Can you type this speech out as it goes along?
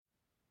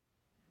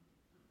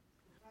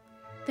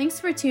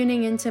Thanks for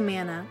tuning in to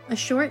Manna, a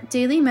short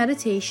daily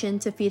meditation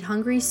to feed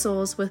hungry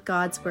souls with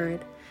God's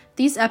Word.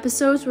 These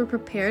episodes were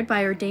prepared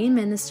by ordained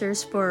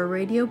ministers for a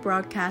radio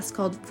broadcast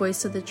called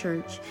Voice of the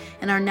Church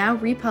and are now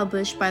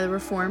republished by the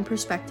Reformed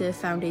Perspective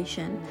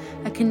Foundation,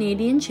 a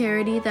Canadian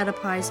charity that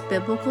applies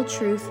biblical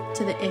truth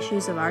to the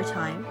issues of our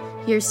time.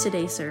 Here's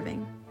today's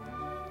serving.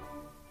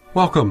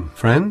 Welcome,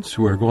 friends.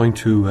 We're going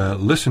to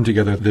listen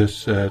together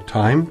this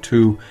time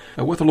to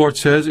what the Lord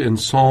says in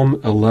Psalm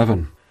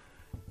 11.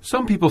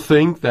 Some people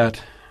think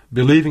that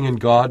believing in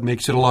God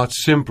makes it a lot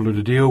simpler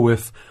to deal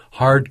with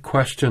hard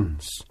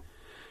questions,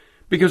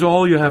 because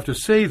all you have to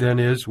say then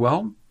is,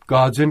 well,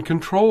 God's in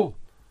control.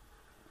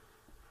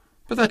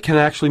 But that can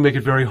actually make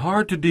it very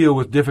hard to deal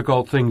with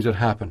difficult things that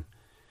happen.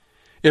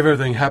 If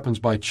everything happens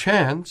by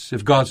chance,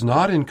 if God's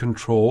not in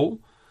control,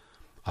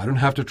 I don't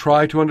have to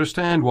try to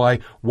understand why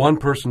one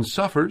person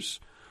suffers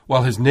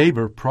while his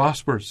neighbor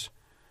prospers.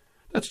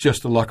 That's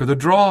just the luck of the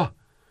draw.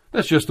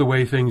 That's just the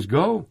way things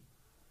go.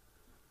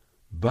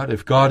 But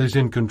if God is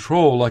in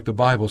control, like the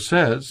Bible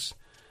says,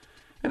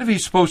 and if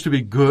He's supposed to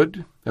be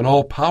good and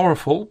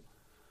all-powerful,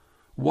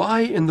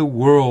 why in the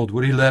world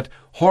would He let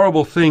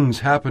horrible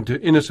things happen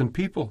to innocent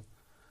people?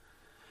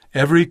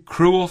 Every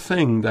cruel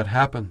thing that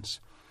happens,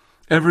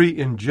 every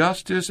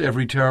injustice,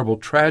 every terrible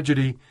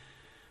tragedy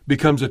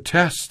becomes a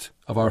test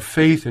of our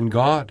faith in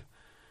God.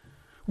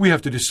 We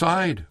have to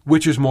decide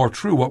which is more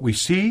true, what we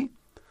see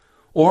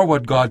or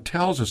what God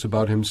tells us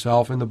about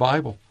Himself in the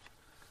Bible.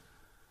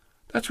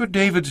 That's what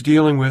David's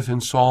dealing with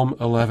in Psalm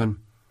 11.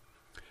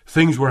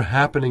 Things were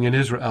happening in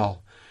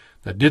Israel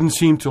that didn't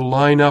seem to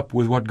line up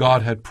with what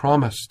God had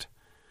promised.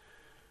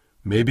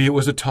 Maybe it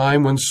was a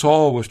time when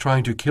Saul was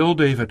trying to kill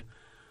David,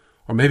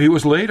 or maybe it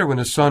was later when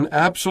his son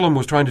Absalom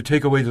was trying to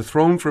take away the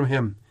throne from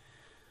him.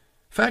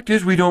 Fact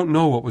is, we don't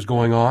know what was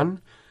going on,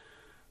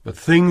 but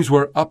things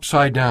were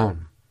upside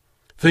down.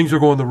 Things were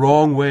going the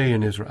wrong way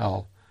in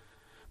Israel.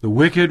 The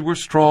wicked were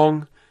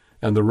strong,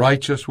 and the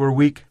righteous were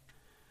weak.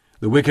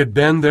 The wicked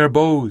bend their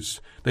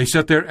bows. They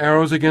set their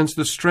arrows against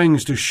the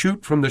strings to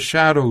shoot from the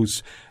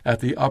shadows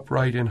at the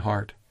upright in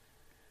heart.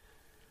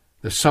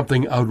 There's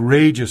something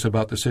outrageous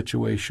about the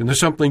situation. There's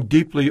something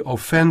deeply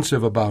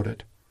offensive about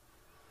it.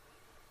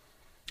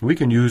 We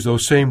can use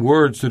those same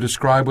words to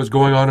describe what's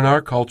going on in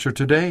our culture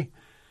today.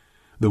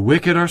 The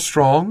wicked are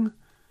strong,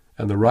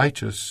 and the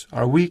righteous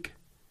are weak.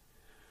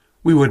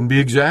 We wouldn't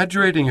be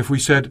exaggerating if we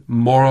said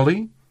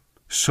morally,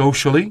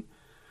 socially,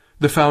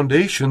 the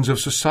foundations of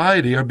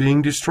society are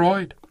being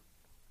destroyed.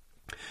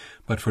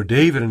 But for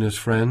David and his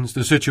friends,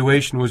 the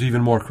situation was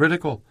even more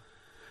critical,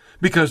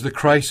 because the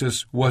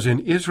crisis was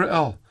in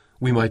Israel.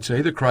 We might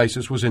say the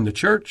crisis was in the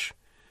church.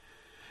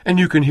 And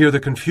you can hear the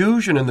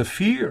confusion and the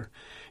fear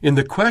in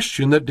the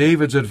question that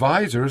David's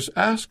advisors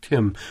asked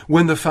him.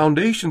 When the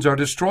foundations are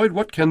destroyed,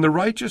 what can the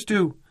righteous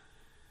do?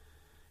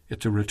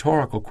 It's a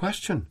rhetorical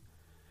question.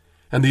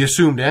 And the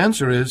assumed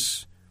answer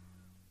is,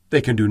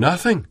 they can do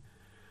nothing.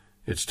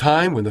 It's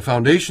time, when the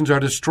foundations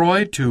are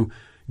destroyed, to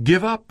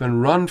give up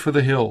and run for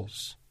the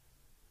hills.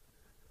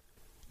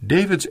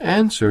 David's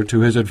answer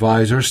to his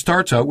advisor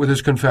starts out with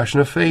his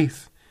confession of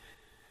faith.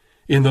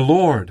 In the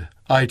Lord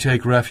I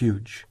take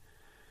refuge.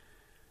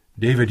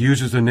 David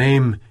uses the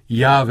name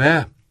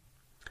Yahweh,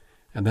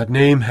 and that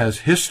name has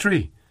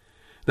history.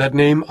 That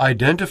name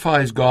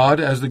identifies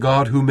God as the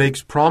God who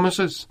makes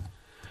promises,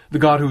 the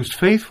God who is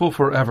faithful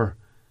forever.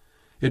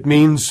 It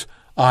means,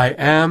 I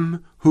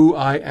am who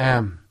I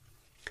am.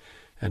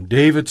 And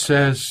David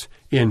says,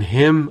 in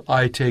Him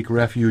I take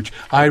refuge.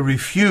 I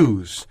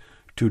refuse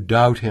to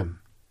doubt Him.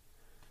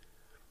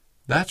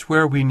 That's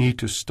where we need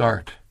to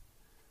start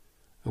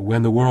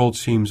when the world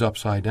seems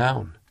upside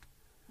down.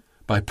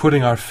 By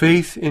putting our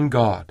faith in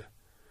God.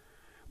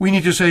 We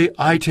need to say,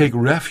 I take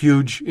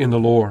refuge in the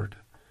Lord.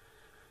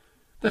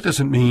 That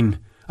doesn't mean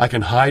I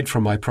can hide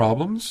from my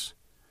problems.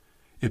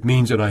 It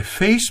means that I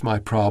face my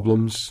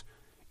problems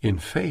in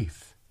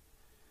faith.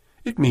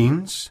 It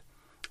means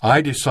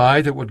I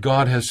decide that what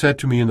God has said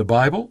to me in the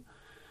Bible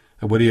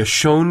and what He has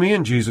shown me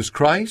in Jesus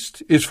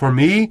Christ is for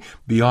me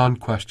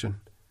beyond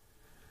question.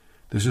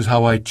 This is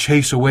how I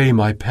chase away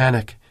my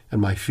panic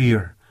and my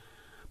fear,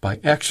 by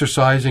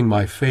exercising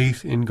my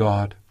faith in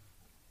God.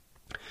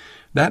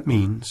 That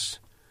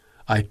means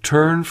I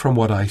turn from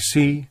what I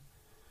see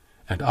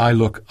and I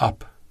look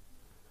up.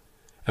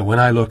 And when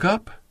I look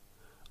up,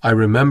 I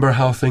remember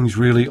how things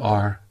really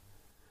are.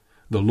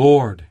 The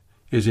Lord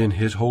is in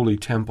His holy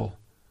temple.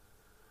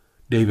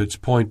 David's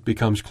point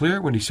becomes clear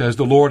when he says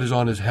the Lord is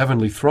on His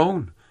heavenly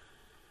throne.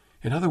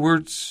 In other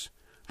words,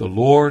 the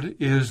Lord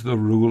is the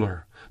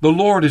ruler. The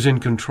Lord is in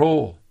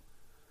control.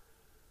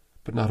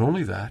 But not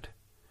only that,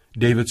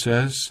 David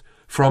says,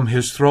 from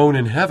His throne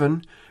in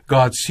heaven,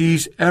 God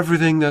sees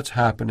everything that's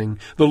happening.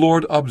 The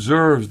Lord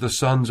observes the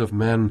sons of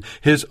men.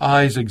 His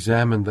eyes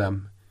examine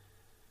them.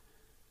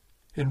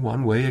 In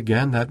one way,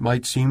 again, that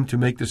might seem to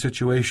make the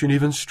situation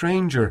even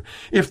stranger.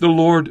 If the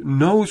Lord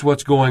knows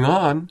what's going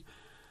on,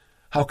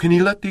 how can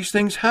He let these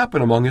things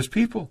happen among His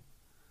people?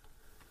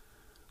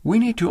 We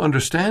need to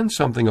understand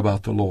something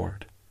about the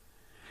Lord.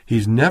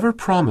 He's never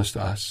promised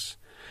us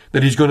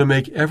that He's going to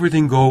make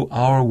everything go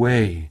our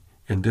way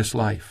in this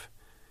life.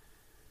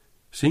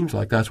 Seems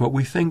like that's what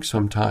we think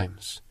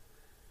sometimes.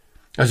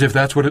 As if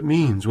that's what it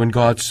means when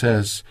God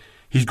says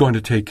He's going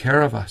to take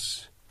care of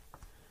us.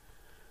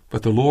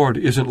 But the Lord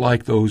isn't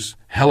like those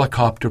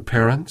helicopter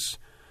parents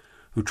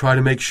who try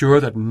to make sure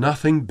that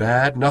nothing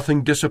bad,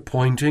 nothing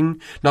disappointing,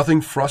 nothing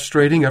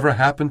frustrating ever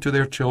happened to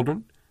their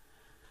children.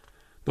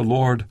 The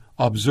Lord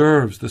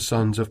observes the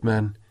sons of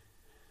men.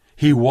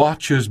 He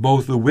watches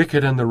both the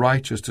wicked and the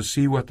righteous to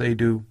see what they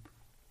do.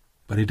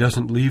 But He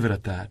doesn't leave it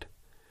at that.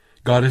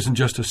 God isn't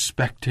just a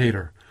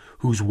spectator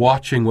who's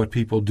watching what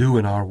people do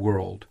in our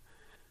world.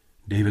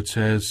 David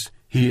says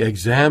He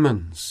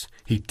examines,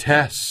 He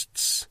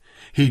tests,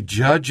 He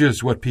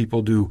judges what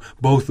people do,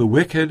 both the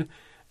wicked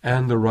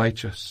and the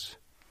righteous.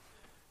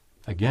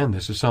 Again,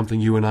 this is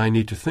something you and I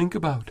need to think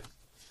about.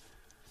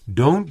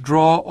 Don't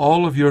draw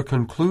all of your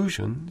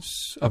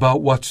conclusions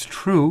about what's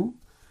true,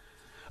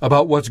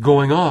 about what's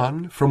going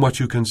on, from what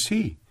you can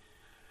see.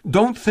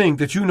 Don't think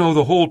that you know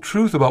the whole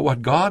truth about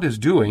what God is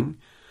doing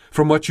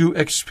from what you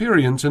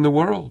experience in the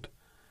world.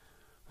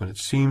 When it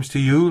seems to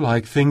you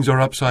like things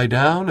are upside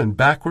down and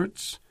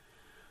backwards,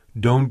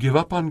 don't give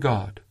up on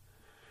God.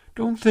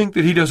 Don't think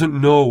that He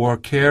doesn't know or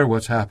care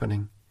what's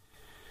happening.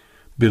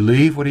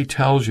 Believe what He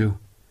tells you.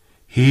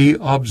 He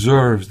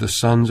observes the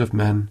sons of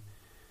men.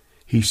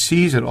 He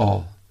sees it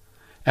all,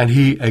 and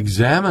He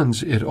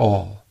examines it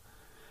all,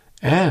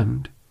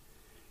 and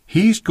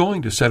He's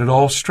going to set it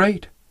all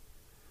straight.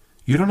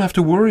 You don't have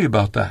to worry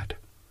about that.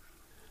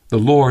 The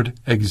Lord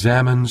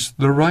examines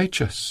the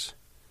righteous.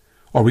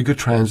 Or we could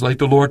translate,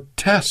 the Lord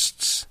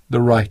tests the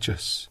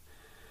righteous.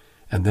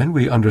 And then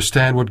we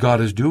understand what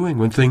God is doing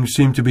when things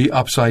seem to be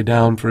upside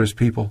down for His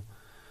people.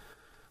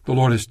 The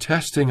Lord is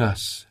testing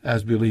us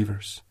as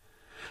believers.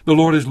 The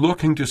Lord is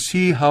looking to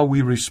see how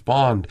we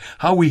respond,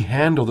 how we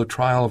handle the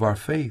trial of our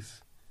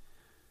faith.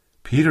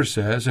 Peter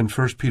says in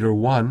 1 Peter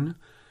 1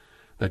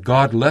 that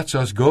God lets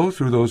us go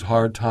through those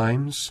hard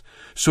times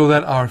so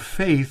that our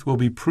faith will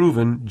be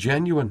proven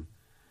genuine.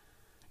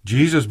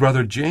 Jesus'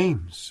 brother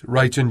James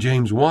writes in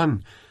James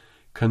 1,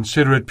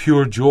 "Consider it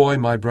pure joy,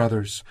 my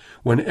brothers,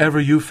 whenever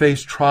you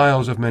face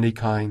trials of many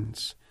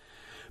kinds,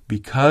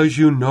 because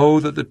you know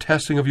that the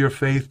testing of your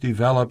faith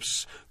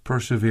develops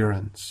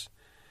perseverance.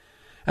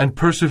 And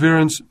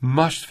perseverance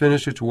must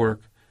finish its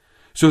work,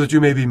 so that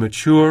you may be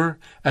mature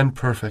and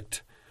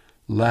perfect,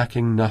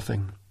 lacking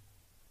nothing."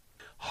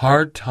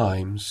 Hard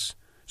times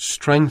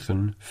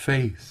strengthen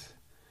faith.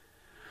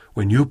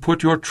 When you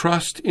put your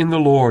trust in the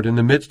Lord in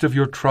the midst of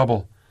your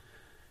trouble,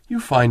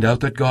 you find out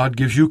that God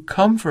gives you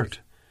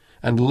comfort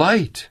and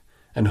light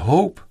and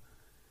hope,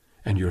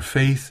 and your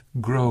faith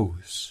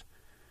grows.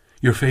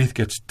 Your faith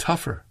gets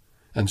tougher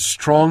and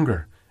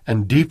stronger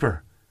and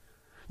deeper.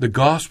 The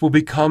gospel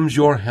becomes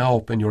your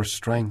help and your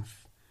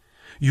strength.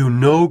 You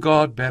know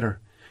God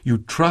better. You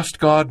trust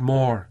God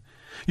more.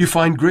 You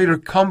find greater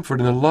comfort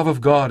in the love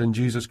of God in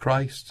Jesus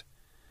Christ.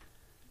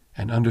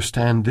 And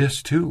understand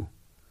this too.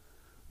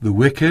 The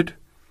wicked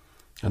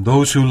and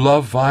those who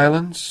love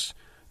violence,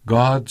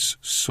 God's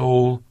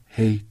soul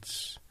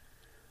hates.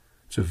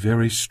 It's a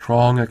very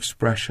strong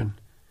expression.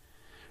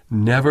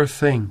 Never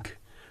think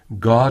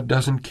God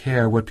doesn't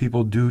care what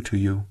people do to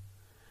you.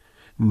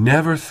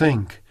 Never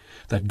think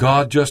that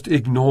God just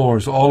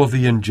ignores all of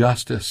the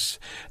injustice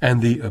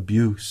and the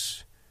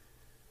abuse.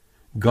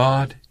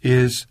 God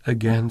is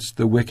against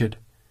the wicked.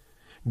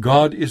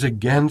 God is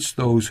against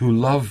those who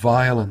love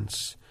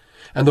violence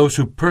and those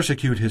who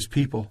persecute His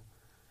people.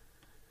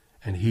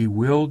 And He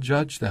will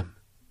judge them.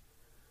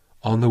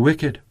 On the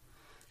wicked,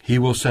 He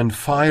will send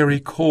fiery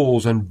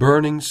coals and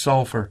burning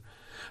sulfur.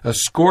 A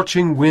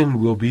scorching wind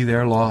will be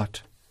their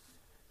lot.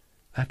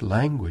 That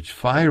language,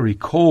 fiery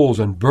coals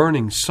and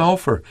burning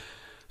sulfur,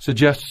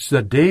 suggests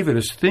that David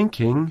is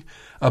thinking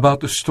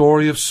about the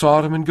story of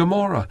Sodom and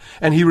Gomorrah,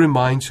 and he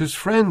reminds his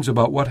friends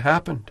about what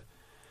happened.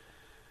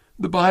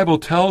 The Bible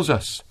tells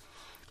us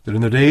that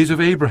in the days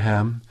of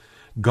Abraham,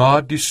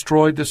 God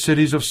destroyed the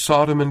cities of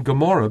Sodom and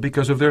Gomorrah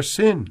because of their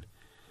sin.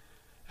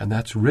 And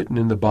that's written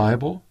in the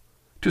Bible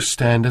to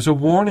stand as a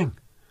warning,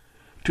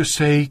 to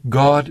say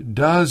God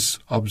does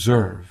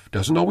observe.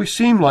 Doesn't always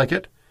seem like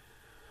it,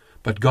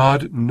 but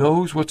God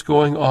knows what's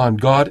going on.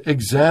 God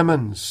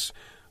examines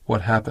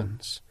what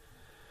happens,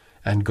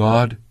 and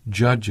God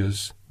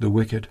judges the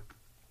wicked.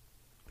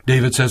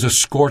 David says a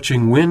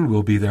scorching wind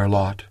will be their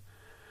lot.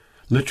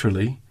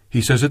 Literally,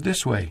 he says it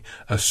this way: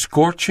 a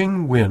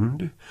scorching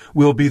wind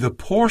will be the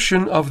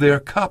portion of their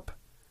cup.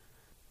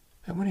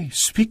 And when he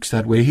speaks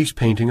that way, he's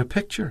painting a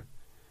picture.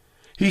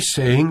 He's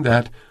saying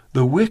that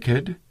the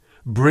wicked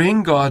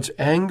bring God's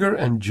anger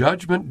and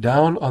judgment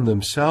down on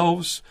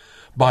themselves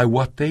by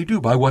what they do,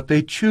 by what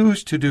they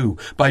choose to do,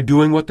 by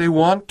doing what they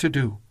want to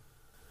do.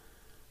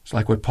 It's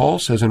like what Paul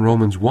says in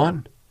Romans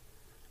 1.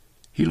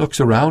 He looks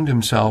around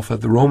himself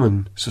at the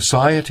Roman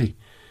society,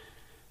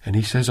 and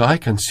he says, I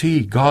can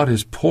see God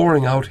is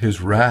pouring out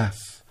His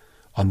wrath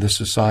on this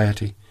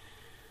society.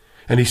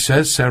 And he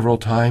says several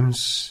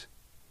times,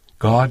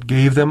 God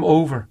gave them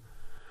over.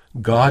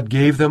 God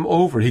gave them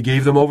over. He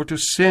gave them over to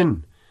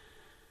sin.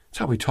 That's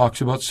how he talks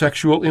about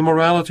sexual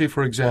immorality,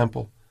 for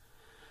example.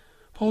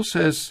 Paul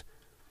says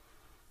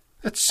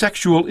that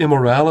sexual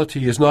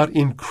immorality is not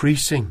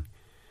increasing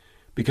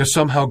because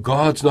somehow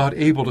God's not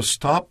able to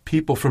stop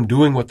people from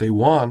doing what they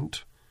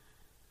want.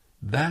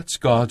 That's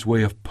God's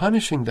way of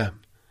punishing them.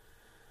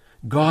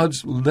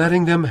 God's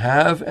letting them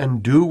have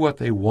and do what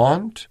they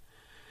want,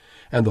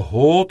 and the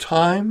whole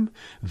time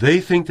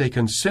they think they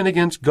can sin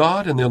against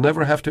God and they'll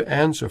never have to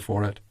answer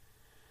for it.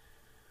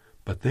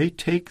 But they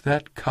take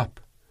that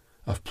cup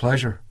of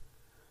pleasure,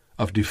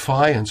 of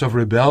defiance, of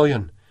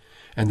rebellion,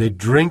 and they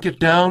drink it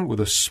down with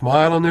a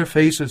smile on their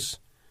faces.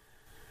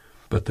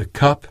 But the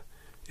cup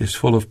is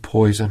full of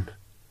poison.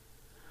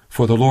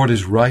 For the Lord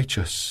is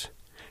righteous.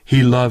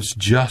 He loves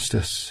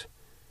justice.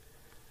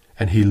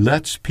 And he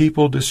lets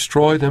people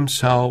destroy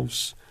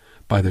themselves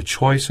by the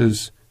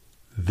choices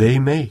they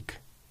make.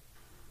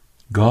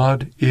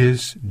 God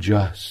is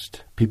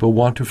just. People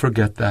want to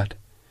forget that.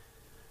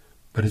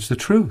 But it's the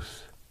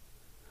truth.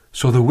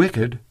 So the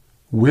wicked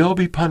will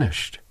be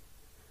punished.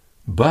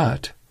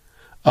 But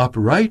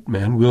upright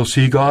men will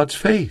see God's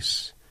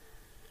face.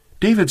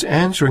 David's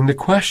answering the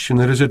question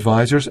that his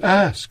advisors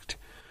asked.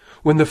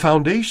 When the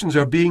foundations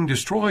are being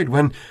destroyed,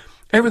 when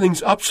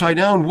everything's upside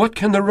down, what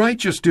can the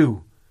righteous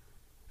do?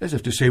 As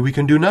if to say we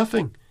can do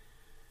nothing.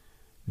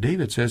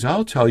 David says,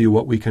 I'll tell you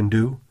what we can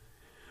do.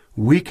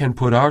 We can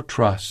put our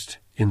trust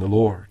in the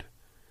Lord.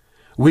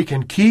 We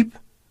can keep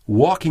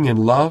walking in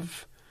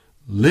love,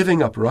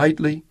 living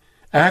uprightly,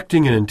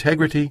 acting in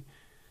integrity,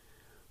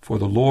 for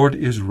the Lord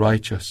is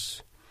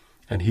righteous,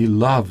 and he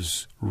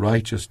loves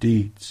righteous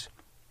deeds.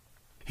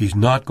 He's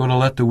not going to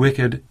let the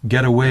wicked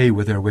get away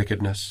with their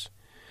wickedness,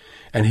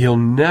 and he'll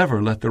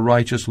never let the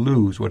righteous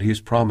lose what he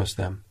has promised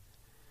them.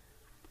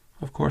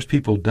 Of course,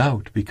 people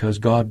doubt because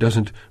God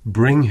doesn't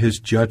bring his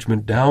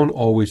judgment down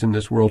always in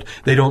this world.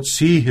 They don't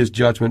see his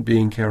judgment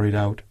being carried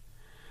out.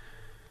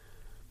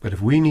 But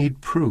if we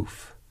need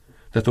proof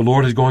that the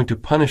Lord is going to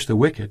punish the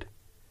wicked,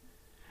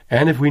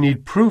 and if we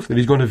need proof that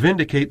he's going to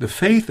vindicate the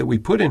faith that we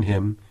put in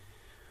him,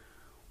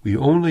 we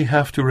only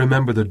have to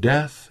remember the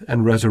death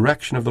and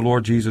resurrection of the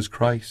Lord Jesus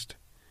Christ.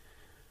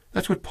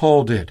 That's what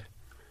Paul did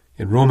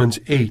in Romans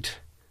 8,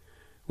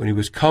 when he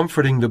was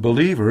comforting the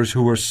believers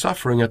who were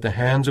suffering at the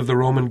hands of the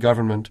Roman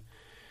government.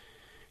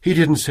 He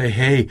didn't say,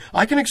 hey,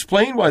 I can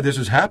explain why this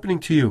is happening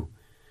to you.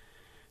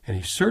 And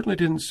he certainly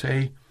didn't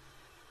say,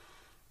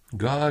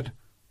 God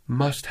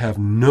must have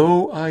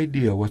no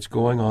idea what's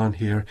going on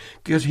here,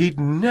 because he'd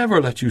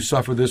never let you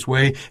suffer this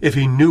way if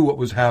he knew what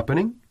was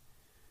happening.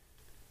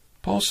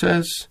 Paul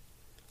says,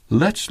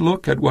 let's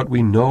look at what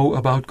we know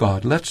about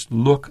God. Let's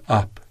look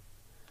up.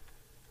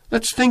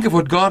 Let's think of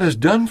what God has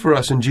done for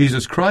us in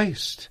Jesus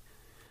Christ.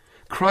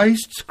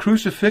 Christ's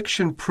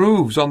crucifixion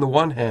proves, on the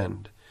one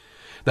hand,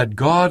 that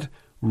God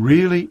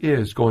really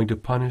is going to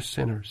punish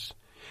sinners.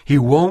 He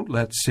won't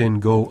let sin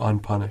go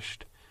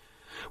unpunished.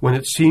 When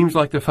it seems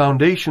like the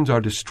foundations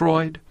are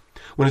destroyed,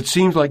 when it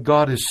seems like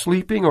God is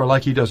sleeping or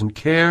like he doesn't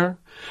care,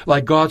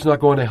 like God's not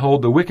going to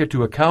hold the wicked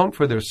to account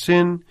for their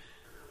sin,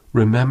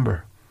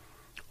 remember,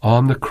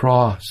 on the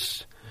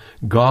cross,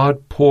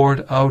 God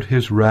poured out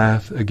his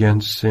wrath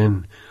against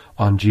sin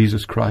on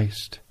Jesus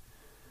Christ.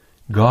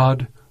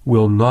 God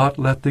will not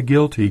let the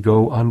guilty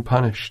go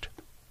unpunished.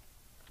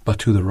 But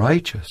to the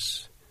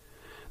righteous,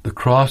 the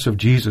cross of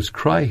Jesus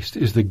Christ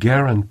is the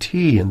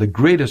guarantee and the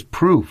greatest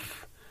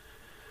proof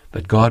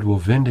that God will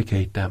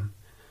vindicate them.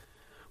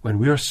 When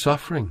we are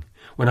suffering,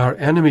 when our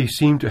enemies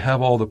seem to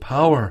have all the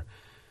power,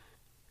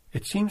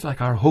 it seems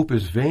like our hope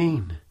is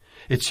vain.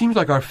 It seems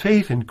like our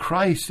faith in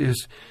Christ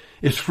is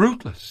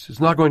fruitless. It's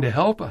not going to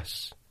help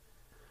us.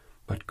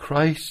 But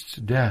Christ's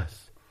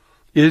death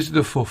is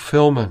the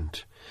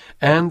fulfillment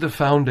and the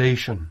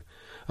foundation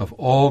of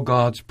all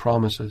God's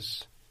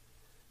promises.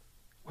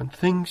 When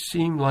things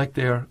seem like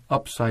they're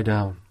upside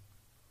down,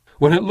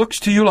 when it looks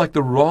to you like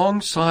the wrong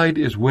side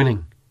is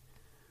winning,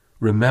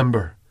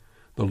 remember,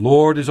 the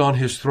Lord is on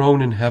his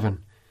throne in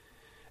heaven,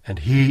 and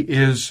he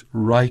is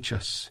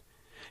righteous.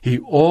 He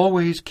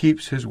always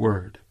keeps his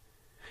word.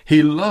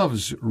 He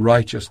loves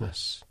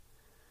righteousness.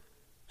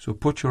 So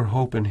put your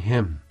hope in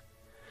him,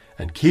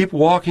 and keep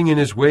walking in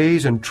his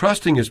ways and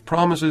trusting his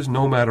promises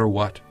no matter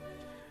what.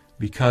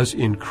 Because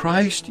in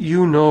Christ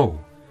you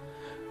know,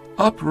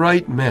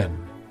 upright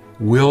men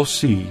will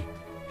see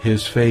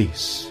his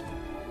face.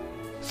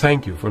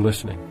 Thank you for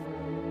listening.